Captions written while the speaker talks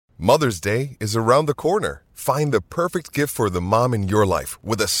Mother's Day is around the corner. Find the perfect gift for the mom in your life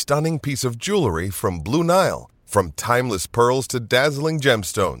with a stunning piece of jewelry from Blue Nile. From timeless pearls to dazzling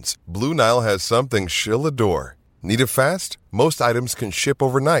gemstones, Blue Nile has something she'll adore. Need it fast? Most items can ship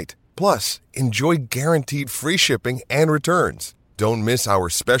overnight. Plus, enjoy guaranteed free shipping and returns. Don't miss our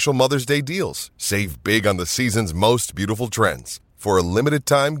special Mother's Day deals. Save big on the season's most beautiful trends. For a limited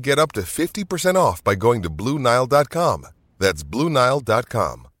time, get up to 50% off by going to BlueNile.com. That's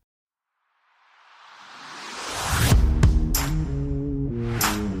BlueNile.com.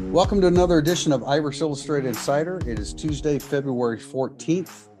 Welcome to another edition of Irish Illustrated Insider. It is Tuesday, February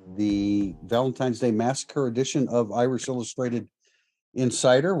 14th, the Valentine's Day Massacre edition of Irish Illustrated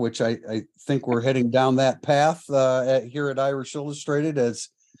Insider, which I think we're heading down that path here at Irish Illustrated as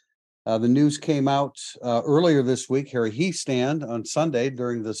the news came out earlier this week. Harry Hiestand on Sunday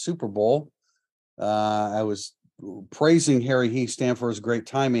during the Super Bowl. I was praising Harry Hiestand for his great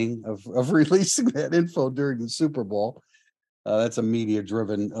timing of releasing that info during the Super Bowl. That's a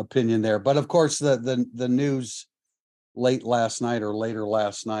media-driven opinion there. But, of course, the news late last night or later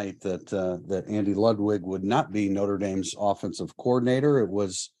last night that Andy Ludwig would not be Notre Dame's offensive coordinator. It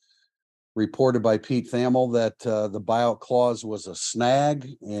was reported by Pete Thamel that the buyout clause was a snag,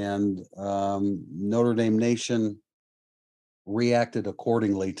 and Notre Dame Nation reacted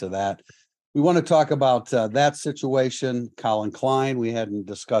accordingly to that. We want to talk about that situation. Colin Klein, we hadn't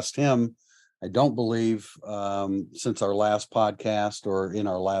discussed him, I don't believe, since our last podcast or in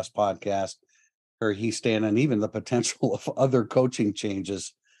our last podcast, where he's standing, and even the potential of other coaching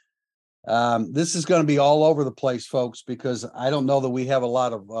changes. This is going to be all over the place, folks, because I don't know that we have a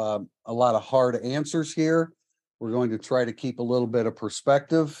lot of hard answers here. We're going to try to keep a little bit of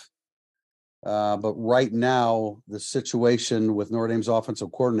perspective. But right now, the situation with Notre Dame's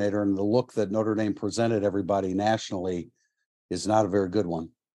offensive coordinator and the look that Notre Dame presented everybody nationally is not a very good one.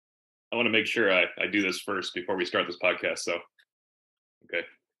 I want to make sure I do this first before we start this podcast. So, okay.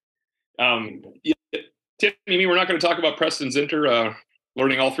 Tim, you mean we're not going to talk about Preston Zinter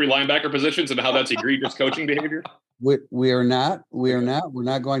learning all three linebacker positions and how that's egregious coaching behavior? We are not. We're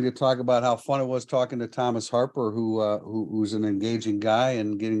not going to talk about how fun it was talking to Thomas Harper, who's an engaging guy,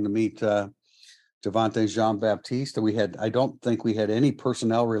 and getting to meet Javonte Jean-Baptiste. I don't think we had any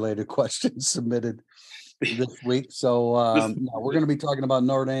personnel related questions submitted this week. So we're going to be talking about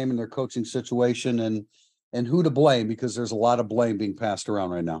Notre Dame and their coaching situation and who to blame, because there's a lot of blame being passed around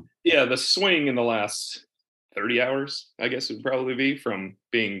right now. Yeah, the swing in the last 30 hours, I guess it would probably be, from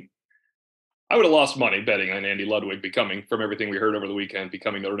being – I would have lost money betting on Andy Ludwig becoming, from everything we heard over the weekend,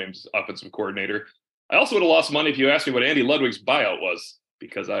 becoming Notre Dame's offensive coordinator. I also would have lost money if you asked me what Andy Ludwig's buyout was,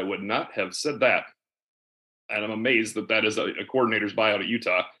 because I would not have said that. And I'm amazed that is a coordinator's buyout at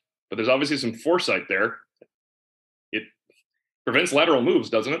Utah. But there's obviously some foresight there. It prevents lateral moves,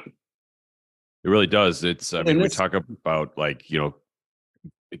 doesn't it? It really does. We talk about,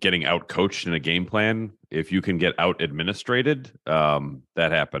 getting out coached in a game plan. If you can get out administrated, that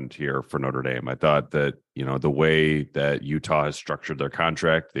happened here for Notre Dame. I thought that, the way that Utah has structured their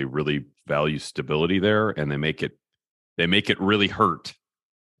contract, they really value stability there, and they make it really hurt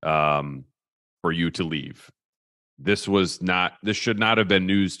for you to leave. This should not have been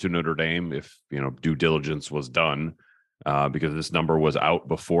news to Notre Dame if, due diligence was done, because this number was out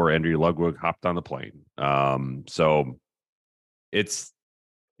before Andrew Ludwig hopped on the plane. So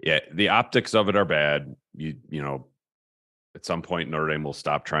the optics of it are bad. At some point, Notre Dame will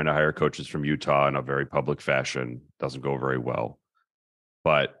stop trying to hire coaches from Utah in a very public fashion. Doesn't go very well,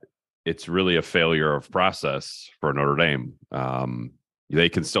 but it's really a failure of process for Notre Dame. They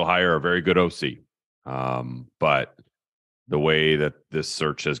can still hire a very good OC. But the way that this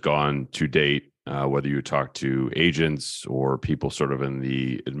search has gone to date, whether you talk to agents or people sort of in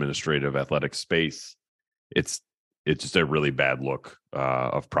the administrative athletic space, it's just a really bad look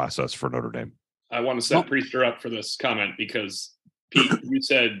of process for Notre Dame. I want to set Priester up for this comment because, Pete, you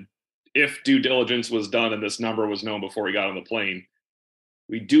said if due diligence was done and this number was known before he got on the plane.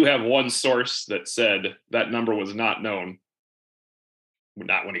 We do have one source that said that number was not known.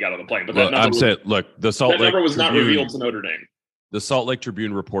 Not when he got on the plane, but that number the Salt Lake number was Tribune, not revealed to Notre Dame. The Salt Lake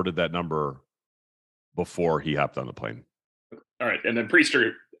Tribune reported that number before he hopped on the plane. All right, and then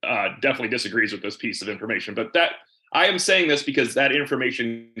Priester definitely disagrees with this piece of information, but that I am saying this because that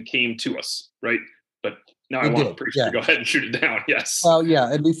information came to us, right? But now I want Priester to go ahead and shoot it down. Yes. Well,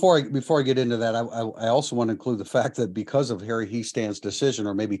 yeah, and before I get into that, I also want to include the fact that because of Harry Hiestand's decision,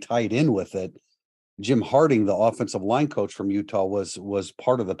 or maybe tied in with it, Jim Harding, the offensive line coach from Utah, was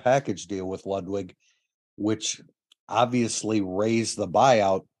part of the package deal with Ludwig, which obviously raised the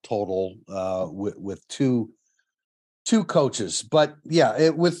buyout total with two two coaches, but yeah,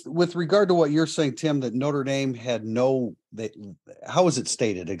 with regard to what you're saying, Tim, that Notre Dame had how is it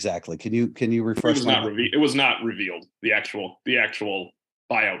stated exactly? Can you refresh? It was not revealed. The actual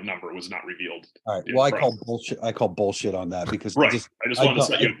buyout number was not revealed. All right. Well, I call bullshit on that because right. I just wanted to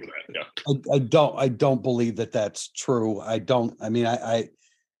set you up for that. Yeah. I don't believe that that's true.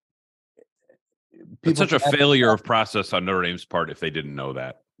 It's such a failure of process on Notre Dame's part if they didn't know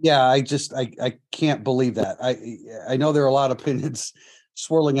that. Yeah, I can't believe that. I know there are a lot of opinions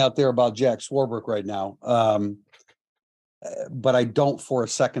swirling out there about Jack Swarbrick right now. But I don't for a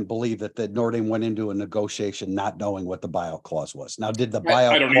second believe that Notre Dame went into a negotiation not knowing what the buyout clause was. Now, did the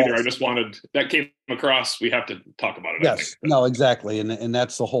buyout? I don't either. I just wanted that came across. We have to talk about it. Yes, no, exactly, and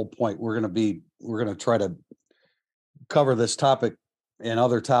that's the whole point. We're going to try to cover this topic and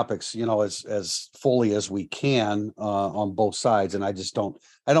other topics, as fully as we can on both sides. And I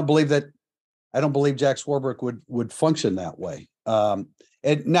don't believe Jack Swarbrick would function that way. And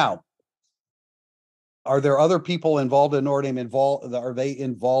now, are there other people involved in Notre Dame are they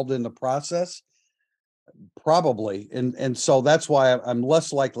involved in the process? Probably. And so that's why I'm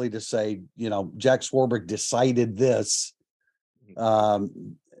less likely to say, Jack Swarbrick decided this.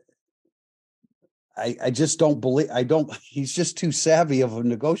 I just don't believe, he's just too savvy of a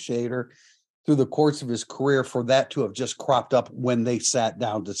negotiator through the course of his career for that to have just cropped up when they sat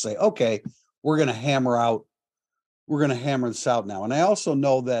down to say, okay, we're going to hammer this out now. And I also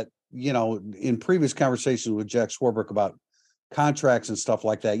know that, in previous conversations with Jack Swarbrick about contracts and stuff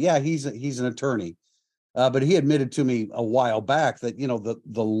like that. Yeah, he's an attorney. But he admitted to me a while back that,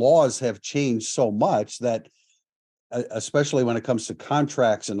 the laws have changed so much that, especially when it comes to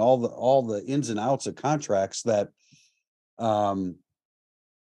contracts and all the ins and outs of contracts, that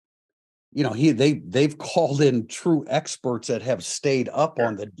they've called in true experts that have stayed up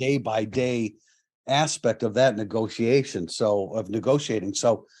on the day by day aspect of that negotiating. So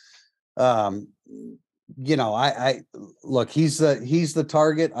I look, he's the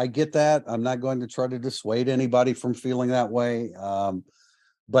target. I get that. I'm not going to try to dissuade anybody from feeling that way.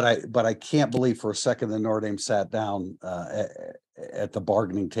 But I can't believe for a second that Notre Dame sat down at the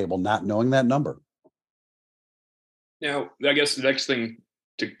bargaining table not knowing that number. Now, I guess the next thing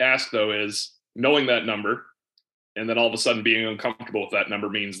to ask, though, is knowing that number and then all of a sudden being uncomfortable with that number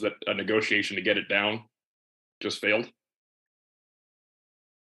means that a negotiation to get it down just failed.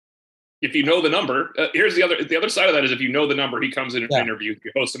 If you know the number, here's the other side of that is if you know the number, he comes in an interview,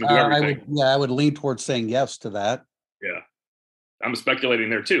 you host him and do everything. I would lean towards saying yes to that. Yeah. I'm speculating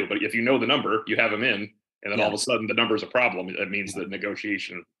there too, but if you know the number, you have him in, and then all of a sudden the number is a problem. That means the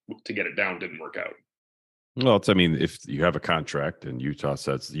negotiation to get it down didn't work out. Well, if you have a contract and Utah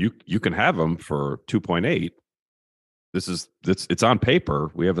says you can have them for 2.8, it's on paper.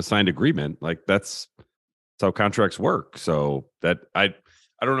 We have a signed agreement. Like that's how contracts work. So that I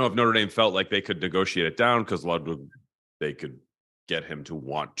don't know if Notre Dame felt like they could negotiate it down because Ludwig, they could get him to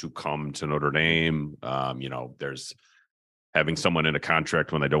want to come to Notre Dame. There's having someone in a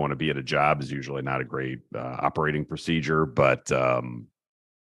contract when they don't want to be at a job is usually not a great operating procedure. But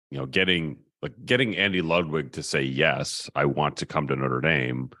getting Andy Ludwig to say yes, I want to come to Notre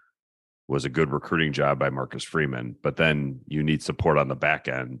Dame was a good recruiting job by Marcus Freeman. But then you need support on the back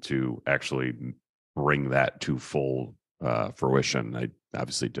end to actually bring that to full fruition. I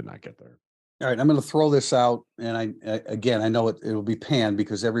obviously did not get there. All right, I'm going to throw this out, and I know it will be panned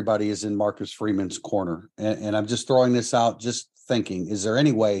because everybody is in Marcus Freeman's corner, and I'm just throwing this out, just thinking: is there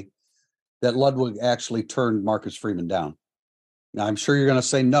any way that Ludwig actually turned Marcus Freeman down? Now, I'm sure you're going to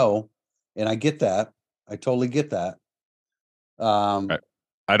say no, and I get that. I totally get that. I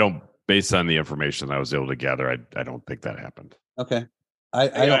don't, based on the information I was able to gather, I don't think that happened. Okay, I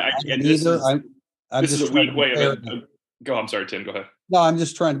don't either. This is a weak way of it. Go. I'm sorry, Tim. Go ahead. No, I'm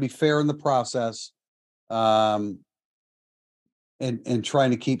just trying to be fair in the process, and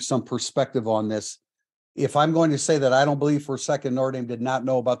trying to keep some perspective on this. If I'm going to say that I don't believe for a second Notre Dame did not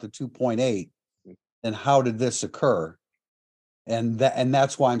know about the 2.8, then how did this occur? And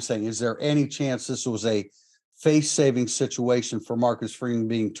that's why I'm saying, is there any chance this was a face-saving situation for Marcus Freeman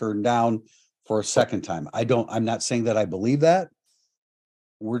being turned down for a second time? I'm not saying that I believe that.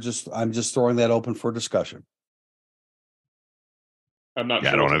 I'm just throwing that open for discussion. I'm not. Yeah,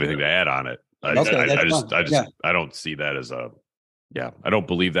 sure I don't have anything to add on it. I don't see that as I don't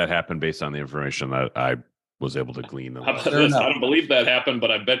believe that happened based on the information that I was able to glean. I don't believe that happened,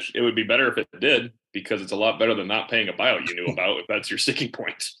 but I bet it would be better if it did. because it's a lot better than not paying a buyout you knew about if that's your sticking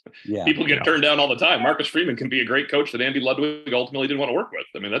point. Yeah. People get turned down all the time. Marcus Freeman can be a great coach that Andy Ludwig ultimately didn't want to work with.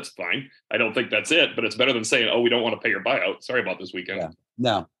 I mean, that's fine. I don't think that's it, but it's better than saying, oh, we don't want to pay your buyout. Sorry about this weekend.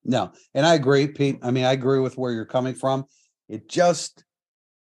 Yeah. No. And I agree, Pete. I mean, I agree with where you're coming from. It just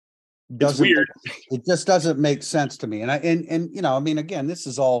doesn't, weird. It just doesn't make sense to me. And you know, I mean, again, this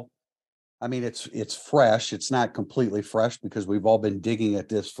is all, I mean, it's fresh. It's not completely fresh because we've all been digging at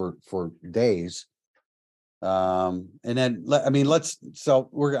this for days. And then, I mean, so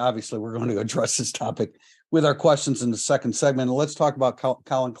we're going to address this topic with our questions in the second segment. And let's talk about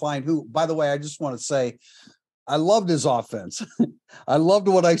Collin Klein, who, by the way, I just want to say, I loved his offense. I loved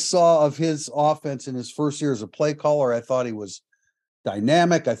what I saw of his offense in his first year as a play caller. I thought he was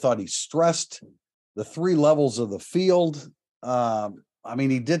dynamic. I thought he stressed the three levels of the field. I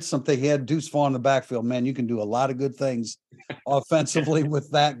mean, he did something. He had Deuce Vaughn in the backfield. Man, you can do a lot of good things offensively with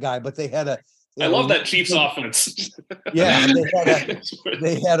that guy. But they had I love that Chiefs offense. Yeah,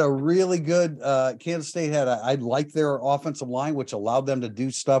 they had a really good. Kansas State I like their offensive line, which allowed them to do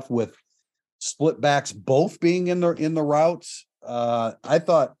stuff with split backs, both being in the routes. I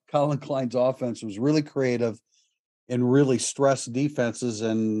thought Collin Klein's offense was really creative and really stressed defenses,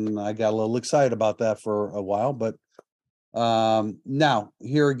 and I got a little excited about that for a while. But now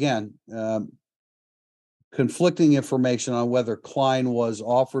here again, conflicting information on whether Klein was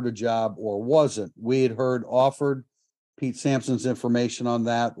offered a job or wasn't. We had heard offered. Pete Sampson's information on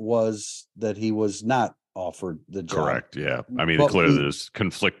that was that he was not offered the job. Correct. Yeah. I mean, clearly there's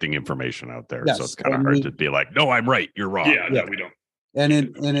conflicting information out there. Yes, so it's kind of hard to be like, no, I'm right. You're wrong. Yeah, no, we don't. And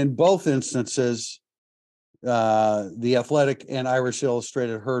in both instances, the Athletic and Irish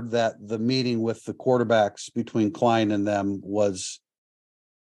Illustrated heard that the meeting with the quarterbacks between Klein and them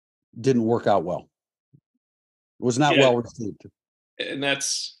didn't work out well. It was not well received. And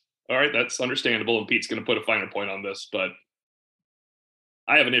that's all right. That's understandable. And Pete's going to put a finer point on this, but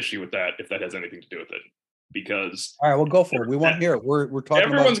I have an issue with that if that has anything to do with it. Because all right, well, go for it. We want to hear it. We're talking.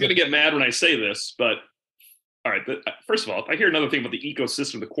 Everyone's going to get mad when I say this, but all right. First of all, if I hear another thing about the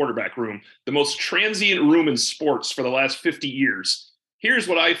ecosystem of the quarterback room, the most transient room in sports for the last 50 years. Here's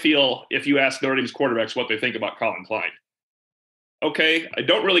what I feel if you ask Notre Dame's quarterbacks what they think about Collin Klein. Okay, I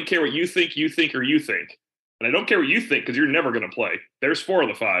don't really care what you think, or you think. And I don't care what you think because you're never going to play. There's 4 of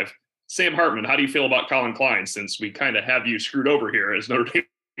the 5. Sam Hartman, how do you feel about Collin Klein since we kind of have you screwed over here as Notre Dame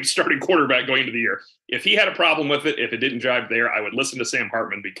starting quarterback going into the year? If he had a problem with it, if it didn't jive there, I would listen to Sam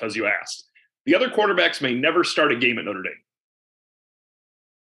Hartman because you asked. The other quarterbacks may never start a game at Notre Dame.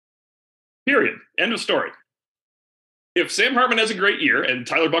 Period. End of story. If Sam Hartman has a great year and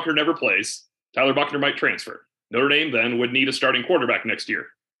Tyler Buchner never plays, Tyler Buchner might transfer. Notre Dame then would need a starting quarterback next year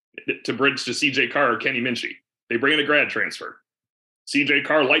to bridge to C.J. Carr or Kenny Minchey. They bring in a grad transfer. C.J.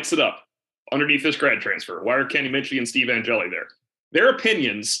 Carr lights it up underneath this grad transfer. Why are Kenny Minchey and Steve Angeli there? Their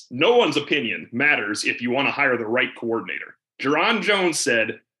opinions, no one's opinion matters if you want to hire the right coordinator. Jerron Jones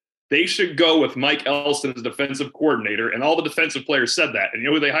said they should go with Mike Elston as defensive coordinator, and all the defensive players said that. And you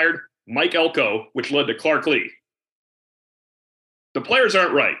know who they hired? Mike Elko, which led to Clark Lee. The players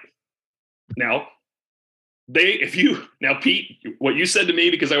aren't right. Now, Pete, what you said to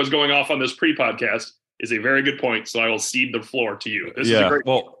me, because I was going off on this pre-podcast, is a very good point. So I will cede the floor to you. This is a great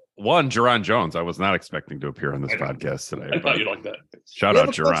point. One, Jerron Jones. I was not expecting to appear on this podcast today. I thought you'd like that. Shout out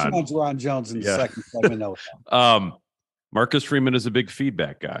Jerron. Jerron Jones in a second. Let me know. Marcus Freeman is a big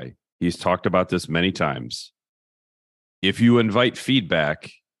feedback guy. He's talked about this many times. If you invite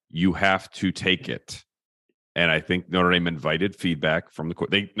feedback, you have to take it. And I think Notre Dame invited feedback from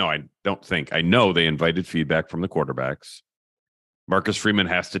I know they invited feedback from the quarterbacks. Marcus Freeman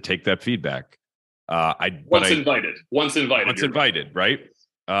has to take that feedback. Once invited, right?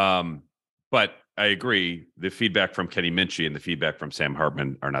 But I agree. The feedback from Kenny Minchey and the feedback from Sam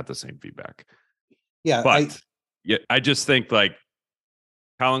Hartman are not the same feedback. Yeah. But I just think like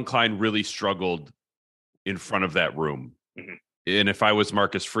Collin Klein really struggled in front of that room. Mm-hmm. And if I was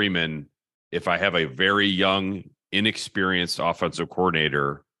Marcus Freeman, if I have a very young, inexperienced offensive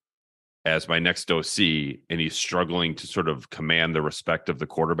coordinator as my next OC, and he's struggling to sort of command the respect of the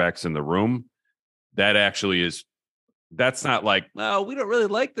quarterbacks in the room, that's not like, no, we don't really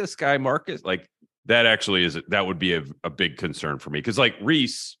like this guy, Marcus. Like that would be a big concern for me. Because like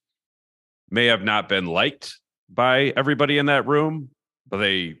Reese may have not been liked by everybody in that room, but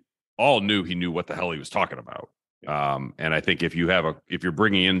they all knew he knew what the hell he was talking about. And I think if you're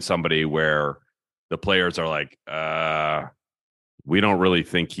bringing in somebody where the players are like, we don't really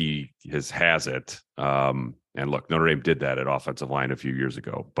think he has it. And look, Notre Dame did that at offensive line a few years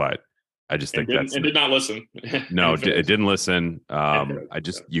ago, but I just think did not listen. No, it didn't listen. I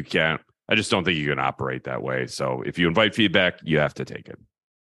I just don't think you can operate that way. So if you invite feedback, you have to take it.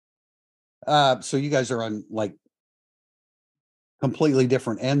 So you guys are on like completely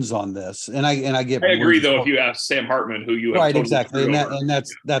different ends on this, and I agree though. If you ask Sam Hartman, who you have right, totally exactly, and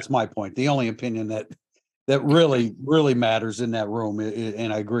that's my point. The only opinion that really matters in that room,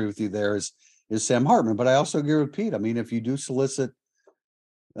 and I agree with you there, is Sam Hartman. But I also agree with Pete. I mean, if you do solicit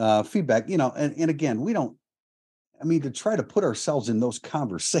feedback, and again, we don't. I mean, to try to put ourselves in those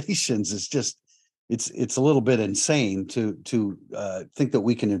conversations is just it's a little bit insane to think that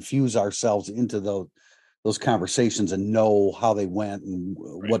we can infuse ourselves into those conversations and know how they went and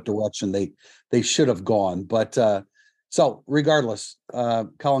what direction they should have gone. But so regardless,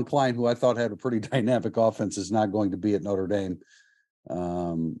 Colin Klein, who I thought had a pretty dynamic offense, is not going to be at Notre Dame.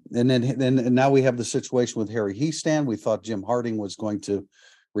 And now we have the situation with Harry Hiestand. We thought Jim Harding was going to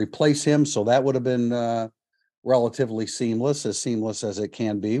replace him, so that would have been relatively seamless as it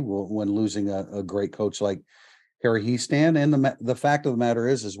can be when losing a great coach like Harry Hiestand. And the fact of the matter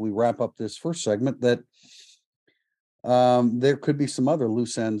is, as we wrap up this first segment, that there could be some other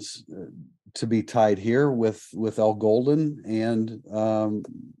loose ends to be tied here with Al Golden and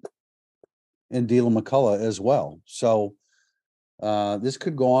Deland McCullough as well. So this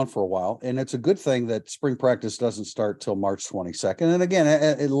could go on for a while, and it's a good thing that spring practice doesn't start till March 22nd. And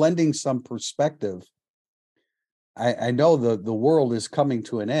again, lending some perspective, I know the world is coming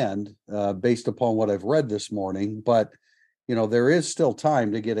to an end based upon what I've read this morning, but there is still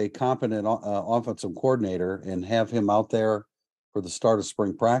time to get a competent offensive coordinator and have him out there for the start of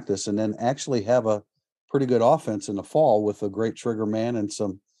spring practice, and then actually have a pretty good offense in the fall with a great trigger man and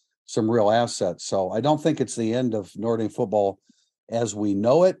some real assets. So I don't think it's the end of Notre Dame football as we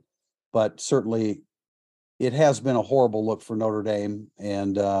know it, but certainly it has been a horrible look for Notre Dame,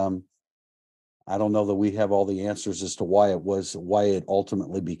 and I don't know that we have all the answers as to why it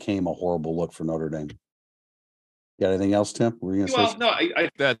ultimately became a horrible look for Notre Dame. Got anything else, Tim? I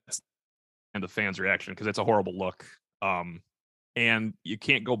that's and the fans' reaction, because it's a horrible look. And you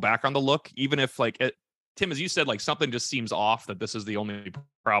can't go back on the look, even if Tim, as you said, something just seems off, that this is the only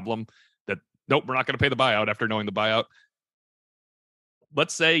problem, that nope, we're not going to pay the buyout after knowing the buyout.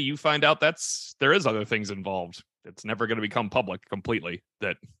 Let's say you find out there is other things involved. It's never going to become public completely,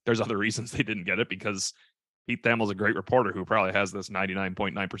 that there's other reasons they didn't get it, because Pete Thamel's a great reporter who probably has this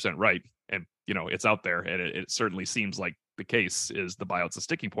 99.9% right. And, it's out there, and it certainly seems like the case is the buyout's a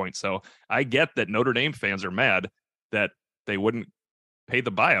sticking point. So I get that Notre Dame fans are mad that they wouldn't pay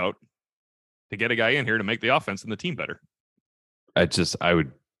the buyout to get a guy in here to make the offense and the team better.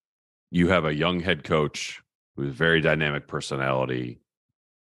 You have a young head coach who's very dynamic personality,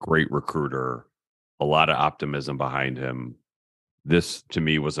 great recruiter, a lot of optimism behind him. This, to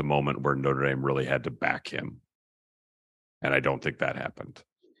me, was a moment where Notre Dame really had to back him. And I don't think that happened,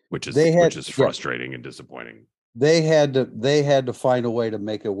 which is frustrating and disappointing. They had to find a way to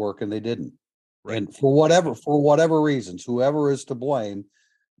make it work, and they didn't. Right. And for whatever reasons, whoever is to blame,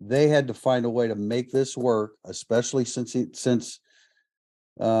 they had to find a way to make this work, especially since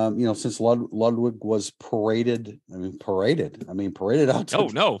Ludwig was paraded out. Oh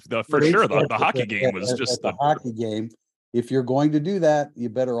no, for sure. The hockey game was just the hockey game. If you're going to do that, you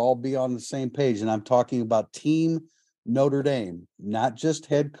better all be on the same page. And I'm talking about Team Notre Dame, not just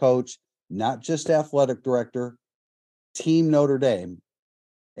head coach, not just athletic director, Team Notre Dame.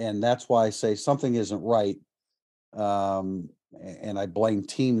 And that's why I say something isn't right. And I blame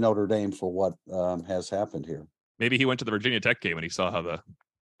Team Notre Dame for what has happened here. Maybe he went to the Virginia Tech game and he saw how the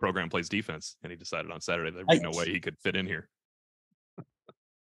program plays defense, and he decided on Saturday there'd be no way he could fit in here.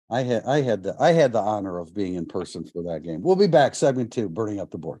 I had the honor of being in person for that game. We'll be back, segment 2, burning up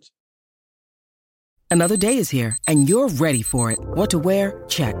the boards. Another day is here, and you're ready for it. What to wear?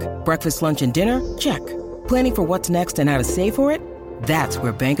 Check. Breakfast, lunch, and dinner? Check. Planning for what's next and how to save for it? That's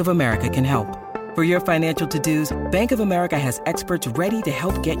where Bank of America can help. For your financial to-dos, Bank of America has experts ready to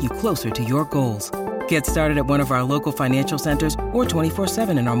help get you closer to your goals. Get started at one of our local financial centers or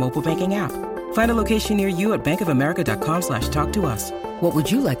 24/7 in our mobile banking app. Find a location near you at bankofamerica.com/talktous. What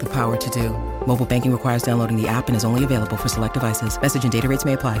would you like the power to do? Mobile banking requires downloading the app and is only available for select devices. Message and data rates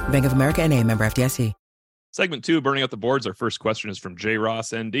may apply. Bank of America NA, member FDIC. Segment 2, burning up the boards. Our first question is from J.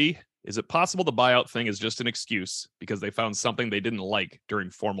 Ross, ND. Is it possible the buyout thing is just an excuse because they found something they didn't like during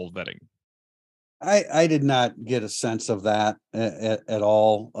formal vetting? I did not get a sense of that at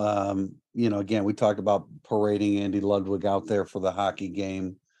all. Again, we talked about parading Andy Ludwig out there for the hockey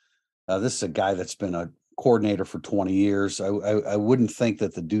game. This is a guy that's been a coordinator for 20 years. I wouldn't think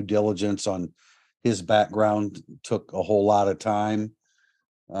that the due diligence on his background took a whole lot of time.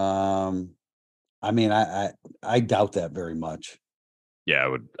 I doubt that very much.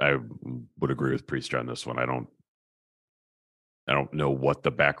 Yeah, I would agree with Priester on this one. I don't know what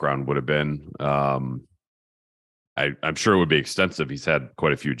the background would have been. I'm sure it would be extensive. He's had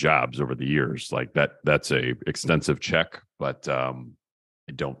quite a few jobs over the years. Like that's a extensive check, but I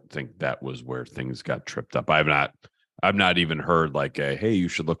don't think that was where things got tripped up. I've not even heard like hey, you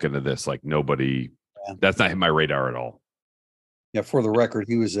should look into this. Like nobody, that's not hit my radar at all. Yeah, for the record,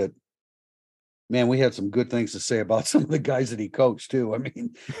 he was we had some good things to say about some of the guys that he coached too. I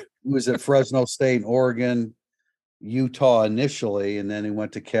mean, he was at Fresno State, Oregon, Utah initially, and then he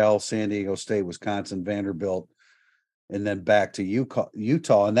went to Cal, San Diego State, Wisconsin, Vanderbilt, and then back to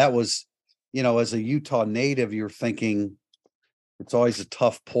Utah. And that was, as a Utah native, you're thinking it's always a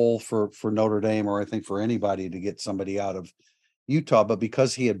tough pull for Notre Dame, or I think for anybody to get somebody out of Utah. But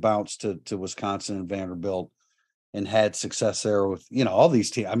because he had bounced to Wisconsin and Vanderbilt and had success there with, all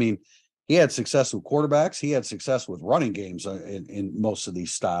these teams. I mean, he had success with quarterbacks. He had success with running games in most of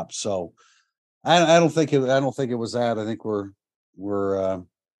these stops. So I don't think it was that. I think we're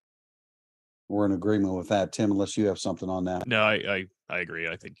in agreement with that, Tim, unless you have something on that. No, I agree.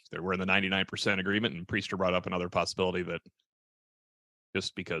 I think we're in the 99% agreement, and Priester brought up another possibility that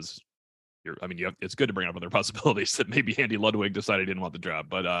just because it's good to bring up other possibilities that maybe Andy Ludwig decided he didn't want the job,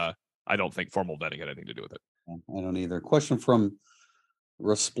 but I don't think formal vetting had anything to do with it. I don't either. Question from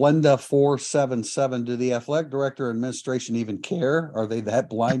Resplenda 477. Do the athletic director administration even care? Are they that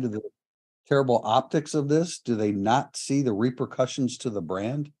blind to the terrible optics of this? Do they not see the repercussions to the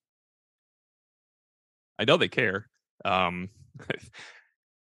brand? I know they care. And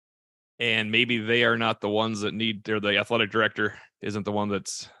maybe they are not the ones that or the athletic director isn't the one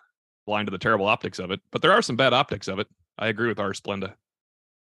that's blind to the terrible optics of it, but there are some bad optics of it. I agree with our Splenda.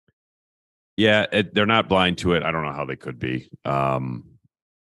 Yeah, they're not blind to it. I don't know how they could be.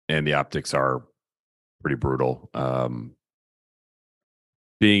 And the optics are pretty brutal. And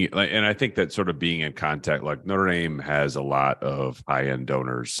I think that sort of being in contact, like Notre Dame has a lot of high-end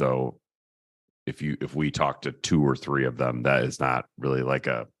donors. So if we talk to 2 or 3 of them, that is not really like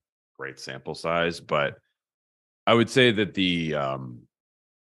a great sample size. But I would say that the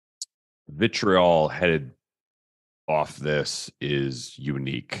vitriol headed off this is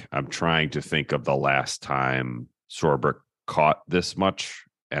unique. I'm trying to think of the last time Swarbrick caught this much,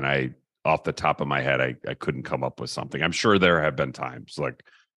 and off the top of my head, I couldn't come up with something. I'm sure there have been times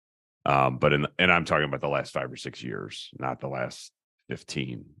but and I'm talking about the last 5 or 6 years, not the last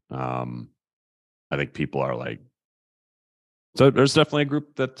 15. I think people are like, so there's definitely a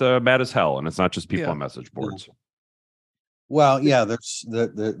group that mad as hell, and it's not just people on message boards. Well, yeah,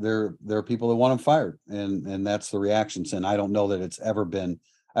 there are people that want him fired, and that's the reactions. And I don't know that it's ever been.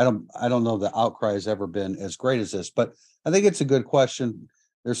 I don't know the outcry has ever been as great as this. But I think it's a good question.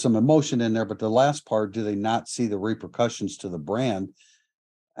 There's some emotion in there, but the last part, do they not see the repercussions to the brand?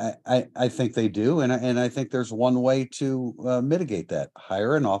 I think they do, and I think there's one way to mitigate that: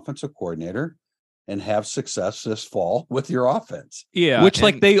 hire an offensive coordinator and have success this fall with your offense. Yeah. Which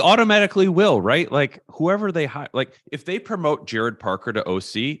they automatically will, right? Like whoever they hire, like if they promote Jared Parker to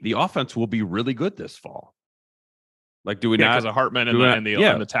OC, the offense will be really good this fall. Like, do we not? Because of Hartman and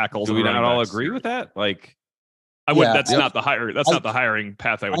the tackles. Do we not all agree with that? Like, I would. That's not the hire. That's not the hiring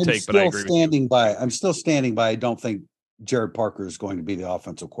path I would take. But I agree with you. I'm still standing by. I don't think Jared Parker is going to be the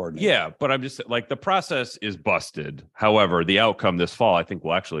offensive coordinator. Yeah, but I'm just like the process is busted. However, the outcome this fall, I think,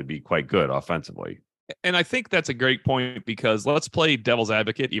 will actually be quite good offensively. And I think that's a great point, because let's play devil's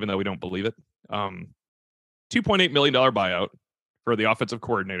advocate, even though we don't believe it. $2.8 million buyout for the offensive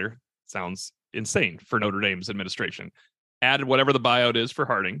coordinator sounds insane for Notre Dame's administration. Added whatever the buyout is for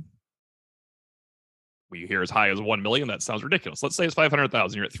Harding. We hear as high as $1 million. That sounds ridiculous. Let's say it's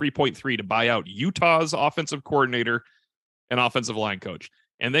 $500,000. You're at 3.3 to buy out Utah's offensive coordinator and offensive line coach.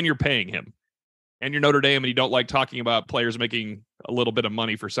 And then you're paying him. And you're Notre Dame, and you don't like talking about players making a little bit of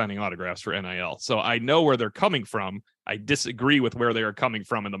money for signing autographs for NIL. So I know where they're coming from. I disagree with where they are coming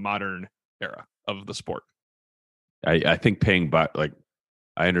from in the modern era of the sport. I think paying, but like,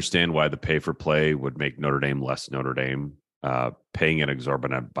 I understand why the pay for play would make Notre Dame less Notre Dame. Paying an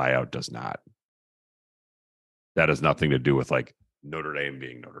exorbitant buyout does not. That has nothing to do with like Notre Dame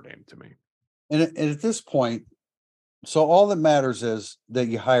being Notre Dame to me. And at this point, so all that matters is that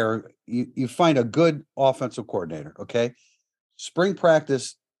you find a good offensive coordinator. Okay. Spring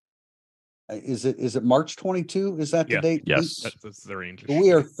practice. Is it March 22? Is that the date? Yes. That's the range.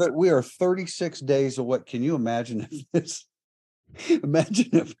 We are 36 days of what, can you imagine if this,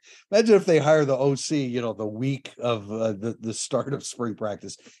 imagine if they hire the OC, the week of the start of spring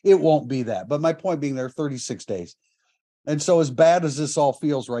practice. It won't be that. But my point being, there are 36 days. And so as bad as this all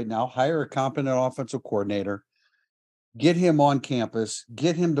feels right now, hire a competent offensive coordinator. get him on campus,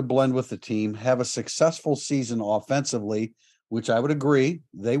 get him to blend with the team, have a successful season offensively, which I would agree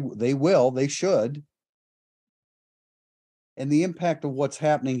they should. And the impact of what's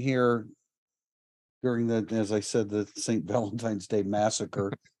happening here during as I said, the St. Valentine's Day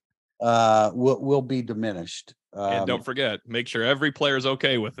massacre will be diminished. And don't forget, make sure every player is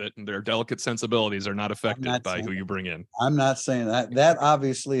okay with it and their delicate sensibilities are not affected by who you bring in. I'm not saying that. That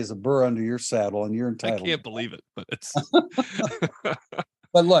obviously is a burr under your saddle and you're entitled. I can't believe it, but it's.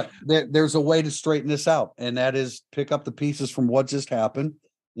 But look, there's a way to straighten this out, and that is pick up the pieces from what just happened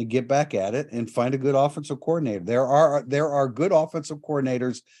and get back at it and find a good offensive coordinator. There are good offensive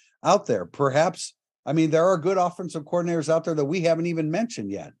coordinators out there. Perhaps, I mean, there are good offensive coordinators out there that we haven't even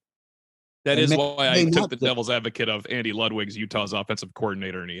mentioned yet. That is why I took the devil's advocate of Andy Ludwig's Utah's offensive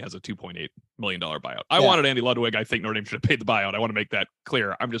coordinator, and he has a $2.8 million buyout. I wanted Andy Ludwig. I think Notre Dame should have paid the buyout. I want to make that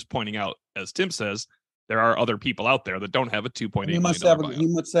clear. I'm just pointing out, as Tim says, there are other people out there that don't have a $2.8 million buyout. He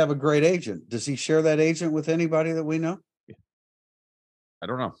must have a great agent. Does he share that agent with anybody that we know? I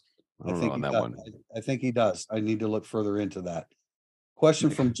don't know. I don't know on that one. I think he does. I need to look further into that.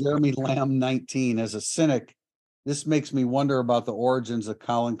 Question from Jeremy Lamb 19. As a cynic, this makes me wonder about the origins of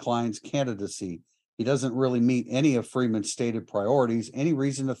Colin Klein's candidacy. He doesn't really meet any of Freeman's stated priorities. Any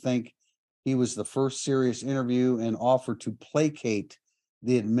reason to think he was the first serious interview and offer to placate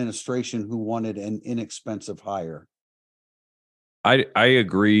the administration who wanted an inexpensive hire? I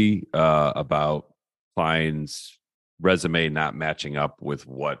agree about Klein's resume not matching up with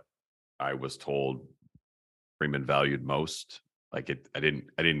what I was told Freeman valued most. Like I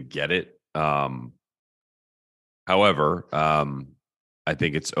didn't get it. However, I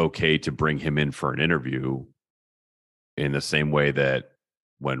think it's okay to bring him in for an interview in the same way that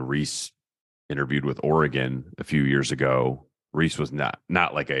when Reese interviewed with Oregon a few years ago, Reese was not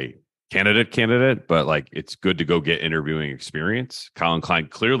like a candidate, but like it's good to go get interviewing experience. Colin Klein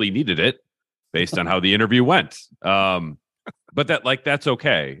clearly needed it based on how the interview went. But that's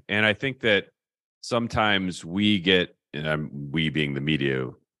okay. And I think that sometimes we get, we being the media,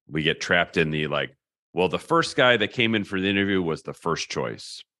 we get trapped in the like, well, the first guy that came in for the interview was the first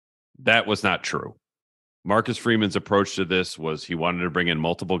choice. That was not true. Marcus Freeman's approach to this was he wanted to bring in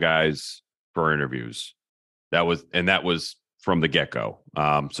multiple guys for interviews. That was from the get-go.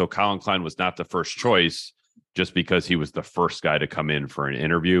 So Colin Klein was not the first choice just because he was the first guy to come in for an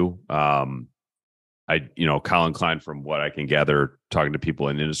interview. Colin Klein, from what I can gather, talking to people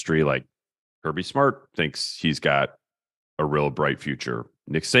in industry, like Kirby Smart thinks he's got a real bright future.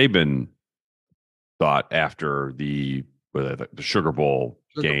 Nick Saban thought after the Sugar Bowl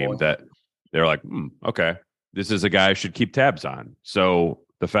game that they're like, okay, this is a guy I should keep tabs on. So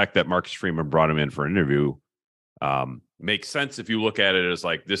the fact that Marcus Freeman brought him in for an interview makes sense if you look at it as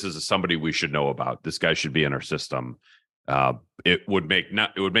like, this is somebody we should know about. This guy should be in our system. It would make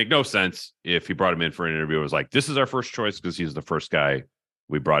no sense if he brought him in for an interview. It was like, this is our first choice because he's the first guy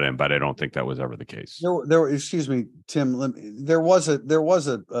we brought in, but I don't think that was ever the case. Excuse me, Tim. There was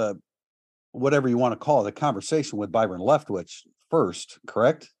a whatever you want to call it, a conversation with Byron Leftwich first,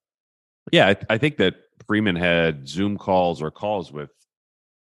 correct? Yeah, I think that Freeman had Zoom calls or calls with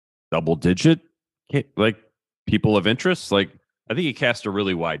double-digit like people of interest. Like I think he cast a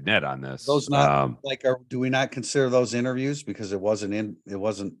really wide net on this. Those not do we not consider those interviews because it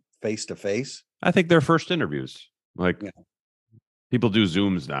wasn't face to face? I think they're first interviews. Like people do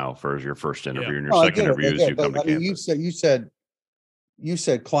Zooms now for your first interview and your second interview is you come to campus. You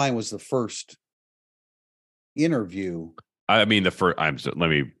said Klein was the first interview. I mean, let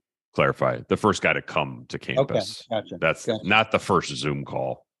me clarify. The first guy to come to campus. Okay, gotcha. That's not the first Zoom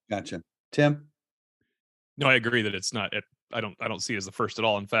call. Gotcha. Tim? No, I agree that it's not. I don't see it as the first at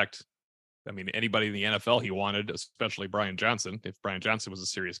all. In fact, I mean, anybody in the NFL he wanted, especially Brian Johnson. If Brian Johnson was a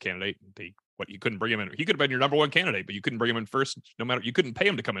serious candidate, you couldn't bring him in. He could have been your number one candidate, but you couldn't bring him in first. You couldn't pay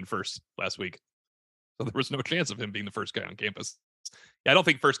him to come in first last week. So there was no chance of him being the first guy on campus. Yeah, I don't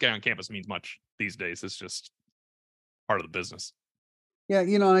think first guy on campus means much these days. It's just part of the business. Yeah,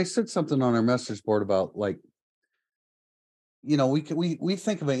 I said something on our message board about like, we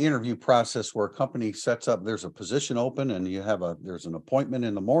think of an interview process where a company sets up, there's a position open and there's an appointment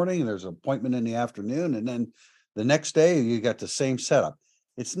in the morning and there's an appointment in the afternoon. And then the next day you got the same setup.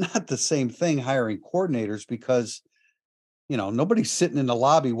 It's not the same thing hiring coordinators because, nobody's sitting in the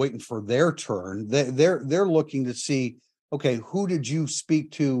lobby waiting for their turn. They're looking to see, okay, who did you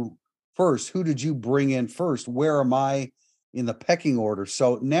speak to first? Who did you bring in first? Where am I in the pecking order?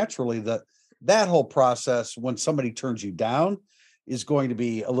 So naturally that whole process, when somebody turns you down, is going to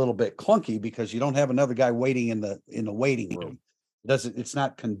be a little bit clunky because you don't have another guy waiting in the waiting room. It's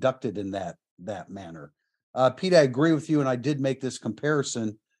not conducted in that manner. Pete, I agree with you, and I did make this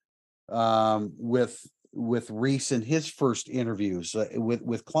comparison with Reese in his first interviews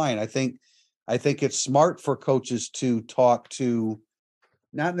with Klein. I think it's smart for coaches to talk to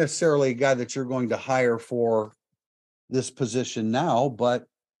not necessarily a guy that you're going to hire for this position now, but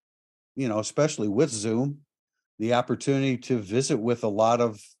especially with Zoom, the opportunity to visit with a lot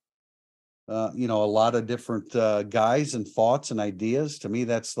of different guys and thoughts and ideas. To me,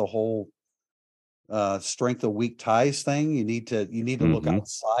 that's the whole strength of weak ties thing. You need to look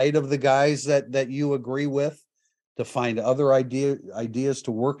outside of the guys that you agree with to find other ideas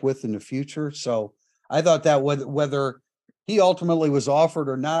to work with in the future. So I thought that whether he ultimately was offered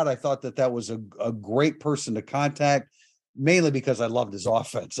or not, I thought that was a great person to contact, mainly because I loved his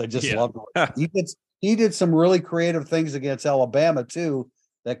offense. I just loved it. He did some really creative things against Alabama too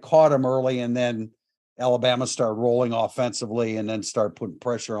that caught him early, and then Alabama started rolling offensively and then started putting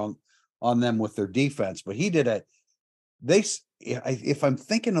pressure on them with their defense. But he did if I'm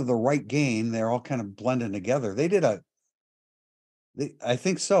thinking of the right game, they're all kind of blending together. I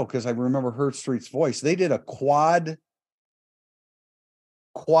think so, because I remember Hurt Street's voice. They did a quad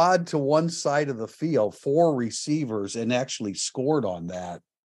to one side of the field, 4 receivers, and actually scored on that,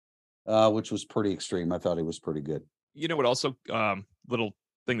 which was pretty extreme. I thought it was pretty good. You know what? Also, little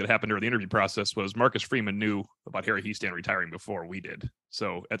thing that happened during the interview process was Marcus Freeman knew about Harry Hiestand retiring before we did.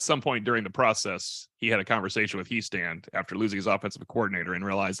 So at some point during the process, he had a conversation with Hiestand after losing his offensive coordinator and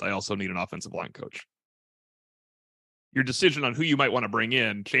realized, I also need an offensive line coach. Your decision on who you might want to bring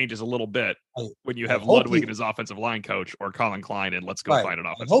in changes a little bit when you have Ludwig and his offensive line coach, or Colin Klein, and let's go find an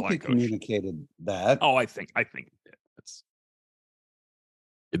offensive line coach. I hope he communicated that. Oh, I think he did.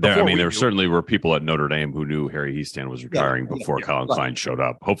 There certainly were people at Notre Dame who knew Harry Hiestand was retiring before Colin Klein showed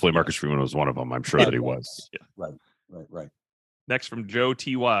up. Hopefully Marcus Freeman was one of them. I'm sure that he was. Yeah. Right. Next from Joe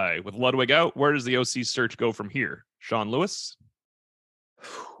T.Y. With Ludwig out, where does the OC search go from here? Sean Lewis?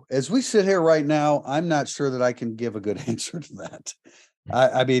 As we sit here right now, I'm not sure that I can give a good answer to that.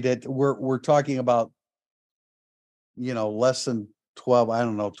 We're talking about, less than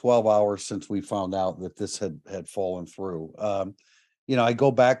 12 hours since we found out that this had fallen through. I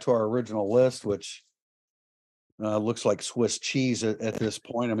go back to our original list, which looks like Swiss cheese at this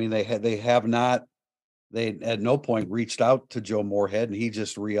point. I mean, they at no point reached out to Joe Moorhead, and he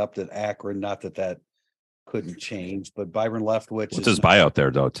just re-upped at Akron. Not that couldn't change, but Byron Leftwich. What's his buyout there,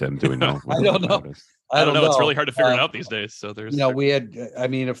 though, Tim? Do we know? I don't know. I don't know. It's really hard to figure it out these days. So there's, we had,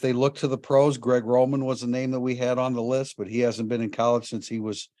 if they look to the pros, Greg Roman was the name that we had on the list, but he hasn't been in college since he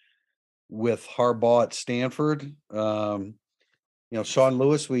was with Harbaugh at Stanford. Sean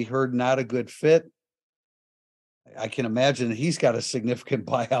Lewis, we heard not a good fit. I can imagine he's got a significant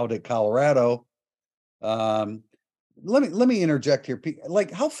buyout at Colorado. Let me interject here.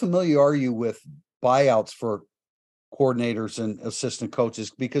 Like, how familiar are you with buyouts for coordinators and assistant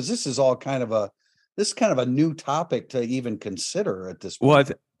coaches? Because this is all kind of a new topic to even consider at this point.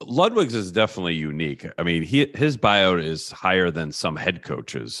 Well, Ludwig's is definitely unique. I mean, his buyout is higher than some head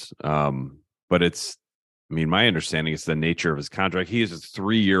coaches, but my understanding is the nature of his contract. He has a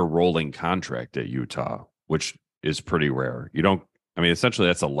 3-year rolling contract at Utah, which is pretty rare. Essentially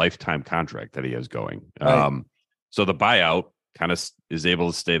that's a lifetime contract that he has going. Right. So the buyout kind of is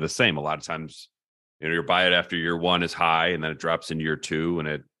able to stay the same. A lot of times, your buyout after year 1 is high, and then it drops in year 2 and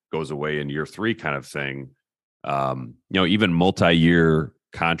it goes away in year 3 kind of thing. Even multi-year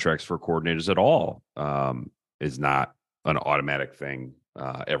contracts for coordinators at all is not an automatic thing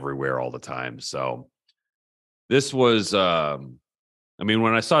everywhere all the time. So this was, when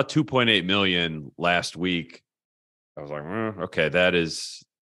I saw 2.8 million last week, I was like, okay,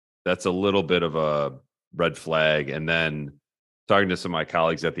 that's a little bit of a red flag. And then talking to some of my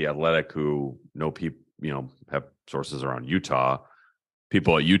colleagues at The Athletic who know people, have sources around Utah,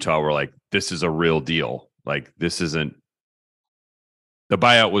 people at Utah were like, this is a real deal. Like, this isn't, the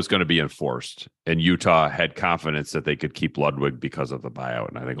buyout was going to be enforced, and Utah had confidence that they could keep Ludwig because of the buyout.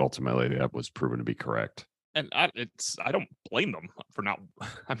 And I think ultimately that was proven to be correct. And I don't blame them for not.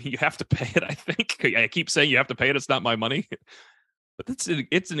 You have to pay it. I think I keep saying you have to pay it. It's not my money, but it's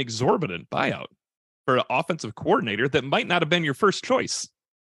an exorbitant buyout for an offensive coordinator that might not have been your first choice.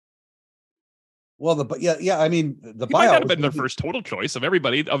 Well, the buyout might not have been their first total choice of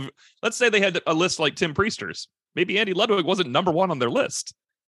everybody. Let's say they had a list like Tim Priester's. Maybe Andy Ludwig wasn't number 1 on their list.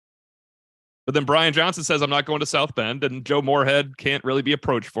 But then Brian Johnson says, I'm not going to South Bend, and Joe Moorhead can't really be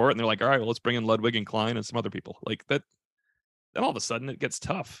approached for it. And they're like, all right, well, let's bring in Ludwig and Klein and some other people like that. Then all of a sudden it gets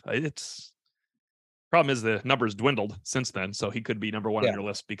tough. Problem is the numbers dwindled since then, so he could be number one on Yeah. your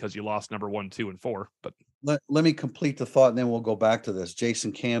list because you lost number 1, 2, and 4. But Let me complete the thought and then we'll go back to this.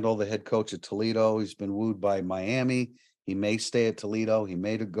 Jason Candle, the head coach at Toledo, he's been wooed by Miami. He may stay at Toledo. He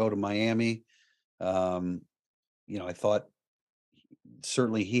may go to Miami. I thought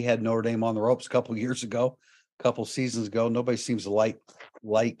certainly he had Notre Dame on the ropes a couple years ago, a couple seasons ago. Nobody seems to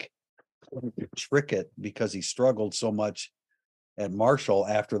like trick it because he struggled so much at Marshall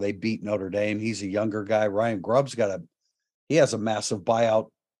after they beat Notre Dame. He's a younger guy. Ryan Grubb's he has a massive buyout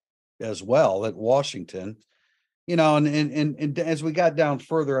as well at Washington, and as we got down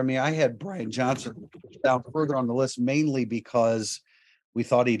further, I mean, I had Brian Johnson down further on the list mainly because we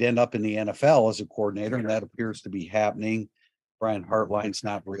thought he'd end up in the NFL as a coordinator, and that appears to be happening. Brian Hartline's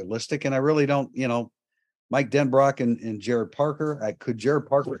not realistic, and I really don't, Mike Denbrock and Jared Parker. Could Jared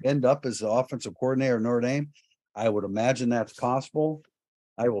Parker end up as the offensive coordinator at Notre Dame? I would imagine that's possible.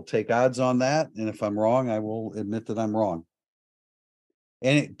 I will take odds on that, and if I'm wrong, I will admit that I'm wrong.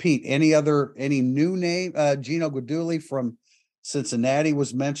 And Pete, any new name? Gino Guidugli from Cincinnati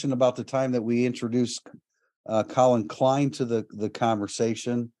was mentioned about the time that we introduced Colin Klein to the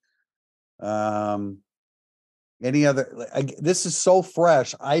conversation. Any other? This is so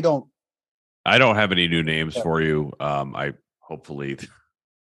fresh. I don't have any new names for you. Hopefully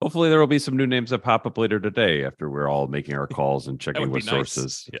there will be some new names that pop up later today after we're all making our calls and checking with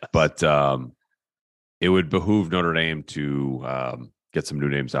sources. Yes. But it would behoove Notre Dame to get some new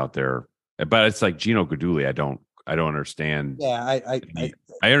names out there. But it's like Gino Guidugli. I don't understand. Yeah, I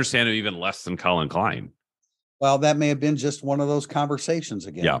understand him even less than Colin Klein. Well, that may have been just one of those conversations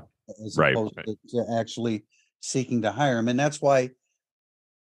again. Yeah, as right. opposed to actually seeking to hire him. And that's why,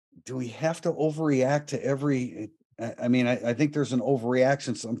 do we have to overreact to every, I mean, I think there's an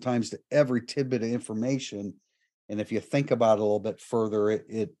overreaction sometimes to every tidbit of information. And if you think about it a little bit further,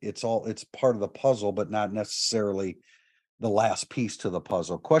 it's part of the puzzle, but not necessarily the last piece to the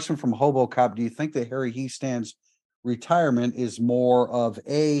puzzle. Question from Hobo Cop. Do you think that Harry Hiestan's retirement is more of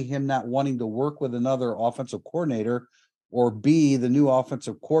A, him not wanting to work with another offensive coordinator, or B, the new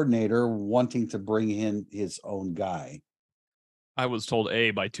offensive coordinator wanting to bring in his own guy? I was told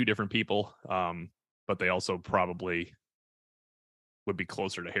A by two different people, but they also probably would be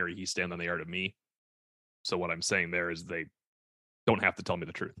closer to Harry Hiestand than they are to me. So what I'm saying there is they don't have to tell me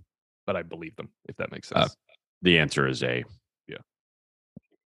the truth, but I believe them, if that makes sense. The answer is A. Yeah.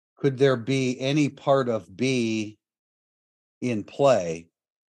 Could there be any part of B in play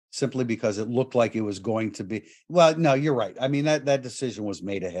simply because it looked like it was going to be? Well, no, you're right. I mean, that decision was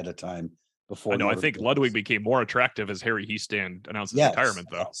made ahead of time before. I know. I think Ludwig became more attractive as Harry Hiestand announced his retirement,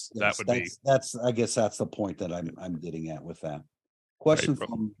 though. Yes. I guess that's the point that I'm getting at with that. Question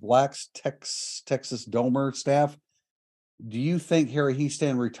from Black's Texas Domer staff. Do you think Harry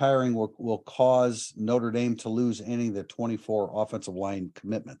Hiestand retiring will cause Notre Dame to lose any of the 24 offensive line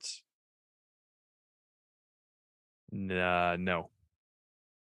commitments? No.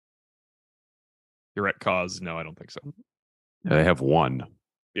 You're at cause. No, I don't think so. They have one.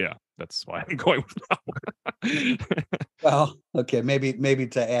 Yeah, that's why I'm going with that. Well, okay, maybe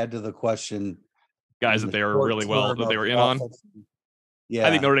to add to the question, guys that they were really well that they were in on. Yeah, I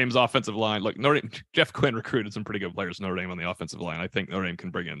think Notre Dame's offensive line. Look, Jeff Quinn recruited some pretty good players in Notre Dame on the offensive line. I think Notre Dame can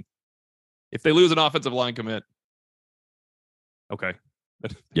bring in. If they lose an offensive line commit, okay.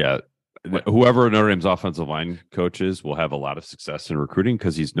 Yeah, whoever Notre Dame's offensive line coach is will have a lot of success in recruiting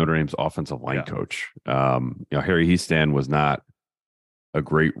because he's Notre Dame's offensive line coach. Harry Hiestand was not a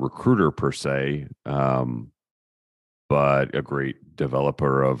great recruiter per se, but a great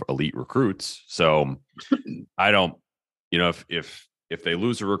developer of elite recruits. So I don't, if they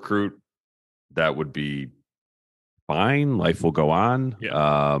lose a recruit, that would be fine. Life will go on.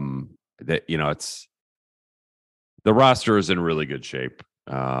 Yeah. It's the roster is in really good shape.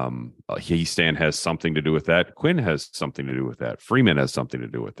 Hiestand has something to do with that. Quinn has something to do with that. Freeman has something to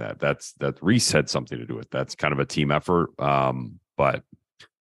do with that. That Reese had something to do with. That's kind of a team effort. But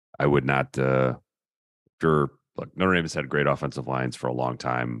I would not. Notre Dame has had great offensive lines for a long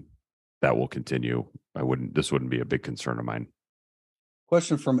time. That will continue. This wouldn't be a big concern of mine.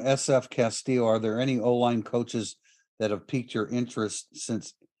 Question from SF Castillo. Are there any O-line coaches that have piqued your interest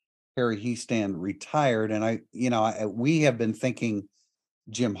since Harry Hiestand retired? And we have been thinking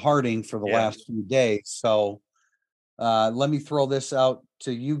Jim Harding for the last few days. So let me throw this out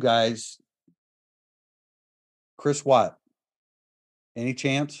to you guys. Chris Watt, any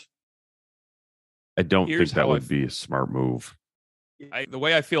chance? I don't think that would be a smart move. The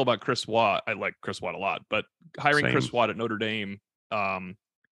way I feel about Chris Watt, I like Chris Watt a lot, but hiring Same. Chris Watt at Notre Dame,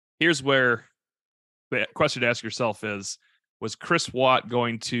 here's where the question to ask yourself is, was Chris Watt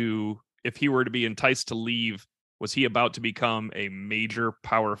going to if he were to be enticed to leave, was he about to become a major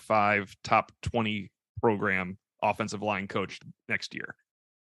Power 5 top 20 program offensive line coach next year?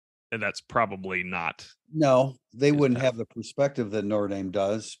 And that's probably not. No, they wouldn't path. have the perspective that Notre Dame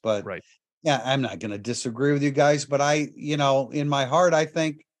does, but Right. yeah, I'm not going to disagree with you guys, but in my heart, I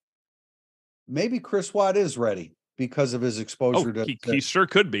think maybe Chris Watt is ready because of his exposure to. He sure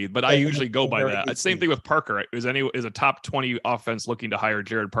could be, but I usually go by Harry that. Same thing with Parker. Is a top 20 offense looking to hire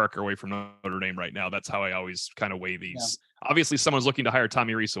Jared Parker away from Notre Dame right now? That's how I always kind of weigh these. Yeah. Obviously, someone's looking to hire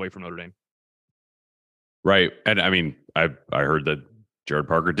Tommy Rees away from Notre Dame. Right. And I mean, I heard that Jared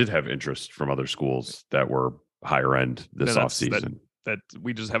Parker did have interest from other schools that were higher end this offseason. That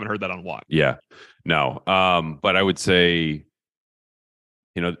we just haven't heard that on Watt. Yeah. No. But I would say,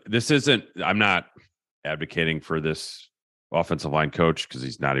 I'm not advocating for this offensive line coach because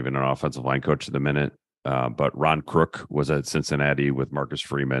he's not even an offensive line coach at the minute. But Ron Crook was at Cincinnati with Marcus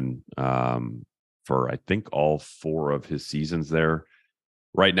Freeman for, I think, all 4 of his seasons there.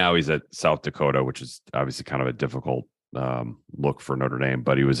 Right now he's at South Dakota, which is obviously kind of a difficult look for Notre Dame,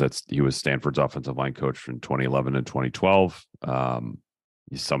 but he was Stanford's offensive line coach from 2011 and 2012.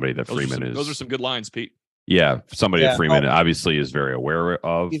 He's somebody that Those are some good lines, Pete. Yeah, somebody that Freeman obviously is very aware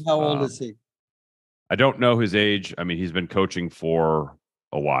of. How old is he? I don't know his age. I mean, he's been coaching for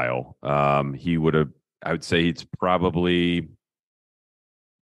a while. I would say he's probably,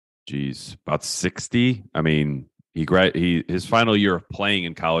 about 60. I mean, his final year of playing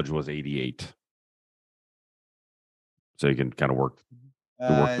in college was 88. So you can kind of work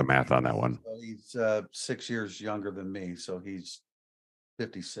the math on that one. He's 6 years younger than me, so he's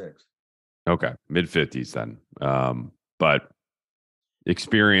 56. Okay, mid-50s then. But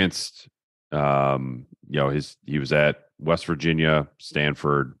experienced. He was at West Virginia,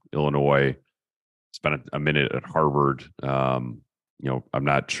 Stanford, Illinois. Spent a minute at Harvard. I'm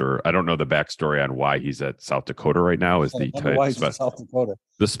not sure. I don't know the backstory on why he's at South Dakota right now. Is South Dakota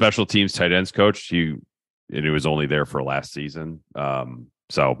the special teams tight ends coach? He was only there for last season.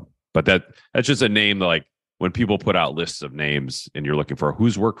 But that's just a name that, like, when people put out lists of names and you're looking for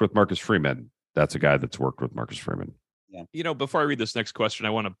who's worked with Marcus Freeman, that's a guy that's worked with Marcus Freeman. Yeah. Before I read this next question,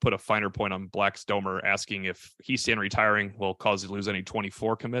 I want to put a finer point on Black's Domer asking if Hiestand retiring will cause you to lose any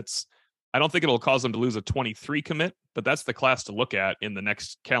 24 commits. I don't think it'll cause them to lose a 23 commit, but that's the class to look at in the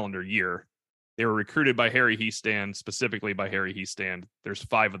next calendar year. They were recruited by Harry Hiestand, specifically by Harry Hiestand. There's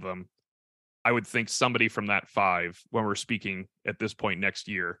 5 of them. I would think somebody from that 5, when we're speaking at this point next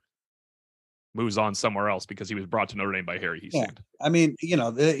year, moves on somewhere else because he was brought to Notre Dame by Harry Hiestand. Yeah. I mean,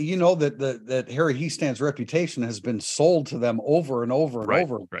 that Harry Hiestand's reputation has been sold to them over and over and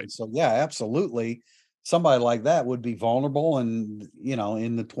over. Right. So yeah, absolutely. Somebody like that would be vulnerable and,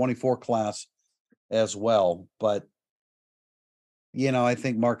 in the 24 class as well. But, I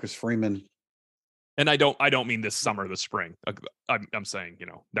think Marcus Freeman. And I don't mean this summer, this spring. I'm saying,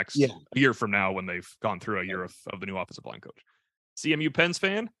 next year from now when they've gone through a year of the new offensive line coach. CMU Pens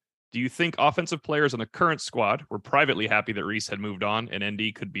fan, do you think offensive players on the current squad were privately happy that Rees had moved on and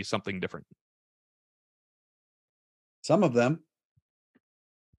ND could be something different? Some of them.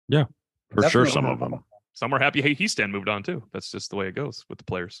 Yeah, for sure. Some of them. Some are happy Hiestand moved on too. That's just the way it goes with the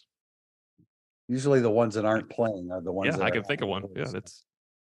players. Usually the ones that aren't playing are the ones. Yeah, I can think of one. Yeah, that's.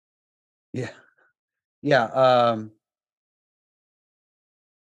 Yeah. Yeah.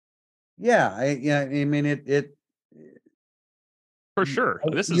 I mean, it. For sure.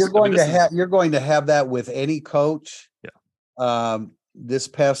 You're going to have that with any coach. Yeah. This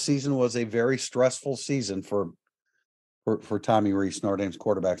past season was a very stressful season for Tommy Rees, Notre Dame's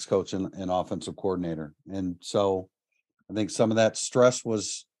quarterbacks coach and offensive coordinator. And so I think some of that stress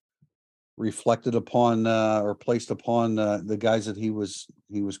was reflected upon or placed upon the guys that he was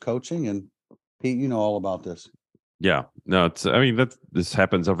coaching. And Pete, you know all about this. Yeah. No, this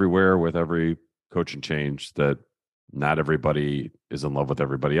happens everywhere with every coaching change, that not everybody is in love with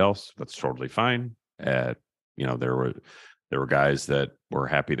everybody else. That's totally fine. There were guys that were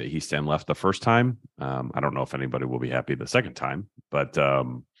happy that Hiestand left the first time. I don't know if anybody will be happy the second time, but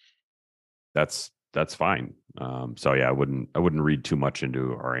that's fine. So yeah, I wouldn't read too much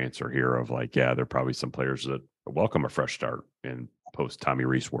into our answer here of like, yeah, there are probably some players that welcome a fresh start in post Tommy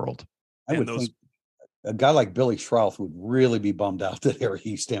Rees world. I would think a guy like Billy Schroff would really be bummed out that Harry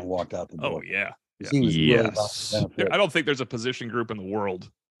Hiestand walked out the door. Oh yeah. He was really about to benefit. I don't think there's a position group in the world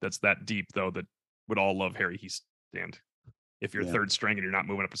that's that deep though that would all love Harry Hiestand. If you're third string and you're not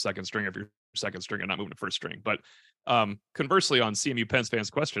moving up to second string, if you're second string and not moving to first string. But conversely, on CMU Pens fans'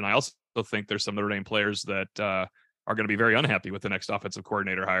 question, I also think there's some Notre Dame players that are going to be very unhappy with the next offensive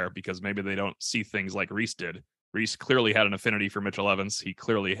coordinator hire because maybe they don't see things like Rees did. Reese clearly had an affinity for Mitchell Evans. He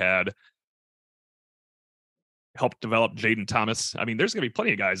clearly had helped develop Jaden Thomas. I mean, there's going to be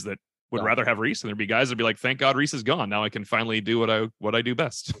plenty of guys that would rather have Reese, and there'd be guys that'd be like, thank God Reese is gone. Now I can finally do what I do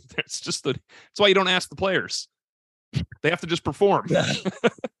best. That's why you don't ask the players. They have to just perform. Yeah.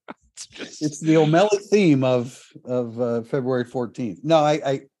 It's the O'Malley theme of February 14th. No,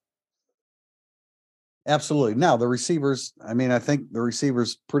 I absolutely. Now the receivers, I mean, I think the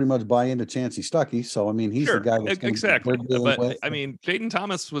receivers pretty much buy into Chancey Stuckey. So I mean, he's the guy that's exactly. But I mean, Jaden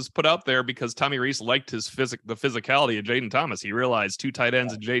Thomas was put out there because Tommy Reese liked the physicality of Jaden Thomas. He realized 2 tight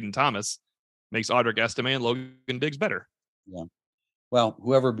ends and Jaden Thomas makes Audric Estime and Logan Diggs better. Yeah. Well,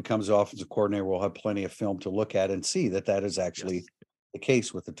 whoever becomes the offensive coordinator will have plenty of film to look at and see that is actually the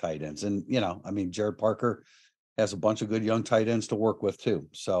case with the tight ends. And, I mean, Jared Parker has a bunch of good young tight ends to work with too.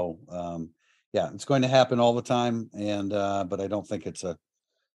 So, it's going to happen all the time. And, but I don't think it's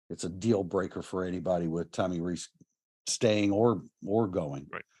a deal breaker for anybody with Tommy Reese staying or going.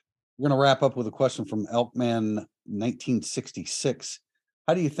 Right. We're going to wrap up with a question from Elkman 1966.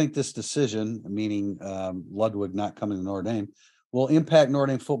 How do you think this decision, meaning Ludwig not coming to Notre Dame, will impact Notre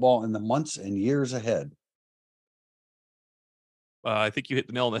Dame football in the months and years ahead? I think you hit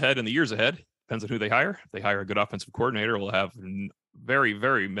the nail on the head in the years ahead. Depends on who they hire. If they hire a good offensive coordinator, will have very,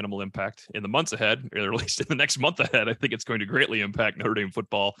 very minimal impact in the months ahead, or at least in the next month ahead. I think it's going to greatly impact Notre Dame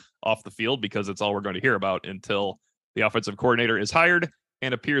football off the field because it's all we're going to hear about until the offensive coordinator is hired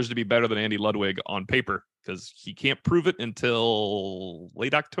and appears to be better than Andy Ludwig on paper, because he can't prove it until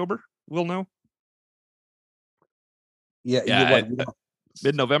late October. We'll know. Yeah,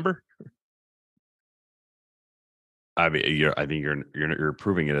 mid-November. I mean, I think you're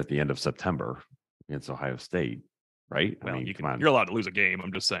proving it at the end of September against Ohio State, right? Well, I mean, you're allowed to lose a game.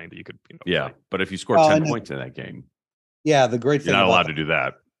 I'm just saying that you could. But if you score 10 points in that game, the great thing you're not allowed to do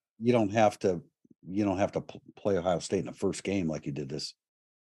that. You don't have to. Play Ohio State in the first game like you did this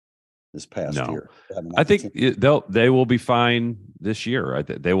past year. I think they will be fine this year.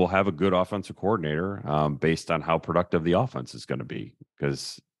 They will have a good offensive coordinator based on how productive the offense is going to be,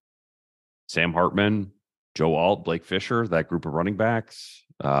 because Sam Hartman, Joe Alt, Blake Fisher, that group of running backs,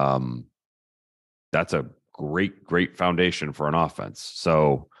 that's a great foundation for an offense.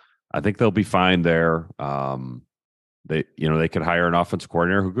 So I think they'll be fine there. They could hire an offensive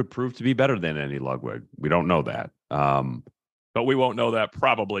coordinator who could prove to be better than Andy Ludwig. We don't know that. But we won't know that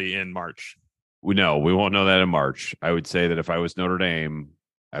probably in March. We won't know that in March. I would say that if I was Notre Dame,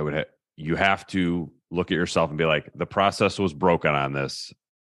 you have to look at yourself and be like, the process was broken on this.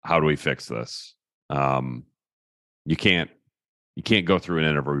 How do we fix this? You can't go through an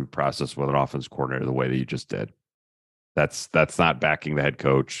interview process with an offense coordinator the way that you just did. That's not backing the head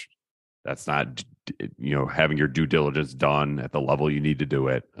coach. That's not, having your due diligence done at the level you need to do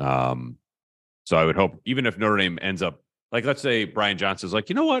it. So I would hope, even if Notre Dame ends up, like, let's say Brian Johnson's like,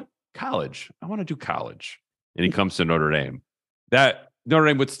 you know what, college, I want to do college, and he comes to Notre Dame, that Notre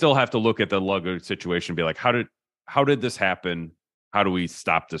Dame would still have to look at the Ludwig situation and be like, how did this happen? How do we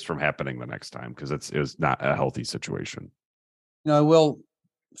stop this from happening the next time? Because it was not a healthy situation. I will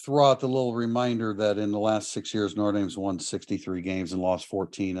throw out the little reminder that in the last 6 years, Notre Dame's won 63 games and lost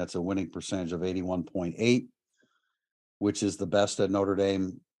 14. That's a winning percentage of 81.8, which is the best at Notre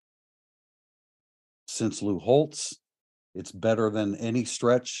Dame since Lou Holtz. It's better than any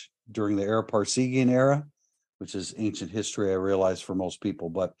stretch during the Ara Parseghian era, which is ancient history, I realize, for most people.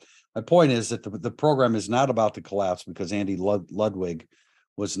 But my point is that the program is not about to collapse because Andy Ludwig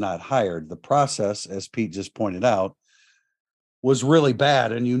was not hired. The process, as Pete just pointed out, was really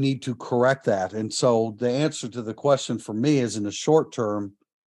bad, and you need to correct that. And so the answer to the question for me is, in the short term,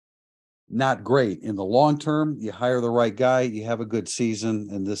 not great. In the long term, you hire the right guy, you have a good season,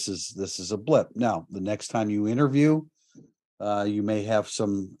 and this is a blip. Now, the next time you interview, you may have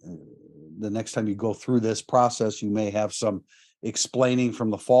the next time you go through this process, you may have some explaining from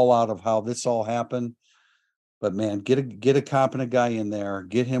the fallout of how this all happened. But man, get a competent guy in there,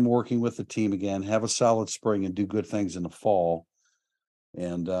 get him working with the team again, have a solid spring, and do good things in the fall.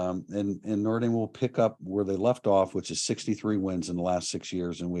 And Notre Dame will pick up where they left off, which is 63 wins in the last 6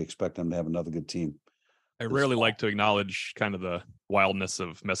 years, and we expect them to have another good team. I rarely like to acknowledge kind of the wildness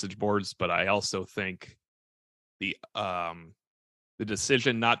of message boards, but I also think the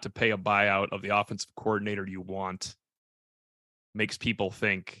decision not to pay a buyout of the offensive coordinator you want makes people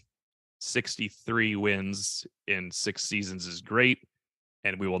think 63 wins in 6 seasons is great,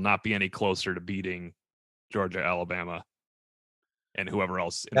 and we will not be any closer to beating Georgia, Alabama, and whoever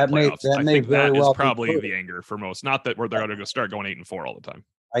else in the playoffs. I think that is probably the anger for most. Not that they're going to start going 8-4 all the time.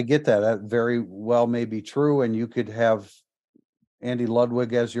 I get that. That very well may be true, and you could have Andy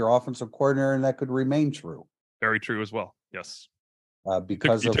Ludwig as your offensive coordinator, and that could remain true. Very true as well. Yes.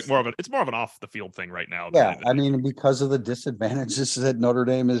 Because it's more of an off the field thing right now. Yeah, I mean, because of the disadvantages that Notre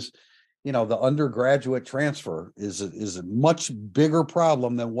Dame is, the undergraduate transfer is a much bigger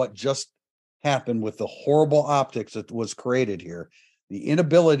problem than what just happened with the horrible optics that was created here. The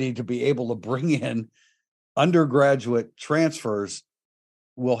inability to be able to bring in undergraduate transfers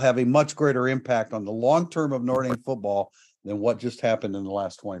will have a much greater impact on the long term of Notre Dame football than what just happened in the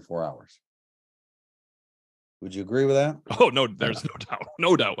last 24 hours. Would you agree with that? Oh, no, there's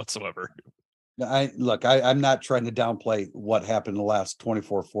no doubt whatsoever. I'm not trying to downplay what happened in the last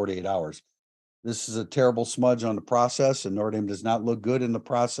 24, 48 hours. This is a terrible smudge on the process, and Notre Dame does not look good in the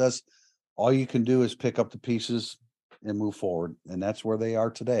process. All you can do is pick up the pieces and move forward. And that's where they are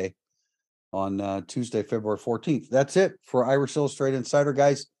today on Tuesday, February 14th. That's it for Irish Illustrated Insider,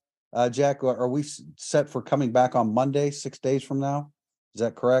 guys. Jack, are we set for coming back on Monday, 6 days from now? Is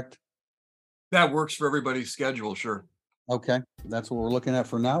that correct? That works for everybody's schedule, sure. Okay, that's what we're looking at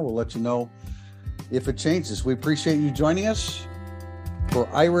for now. We'll let you know if it changes. We appreciate you joining us for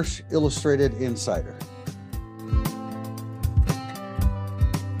Irish Illustrated Insider.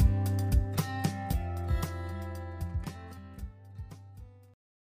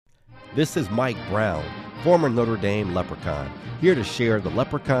 This is Mike Brown, former Notre Dame Leprechaun, here to share the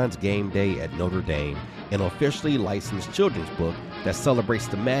Leprechauns Game Day at Notre Dame, an officially licensed children's book that celebrates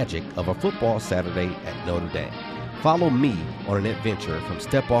the magic of a football Saturday at Notre Dame. Follow me on an adventure from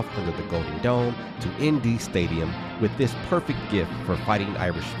Step Off Under the Golden Dome to ND Stadium with this perfect gift for Fighting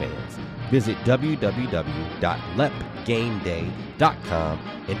Irish fans. Visit www.lepgameday.com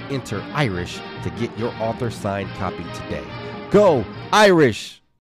and enter Irish to get your author signed copy today. Go Irish!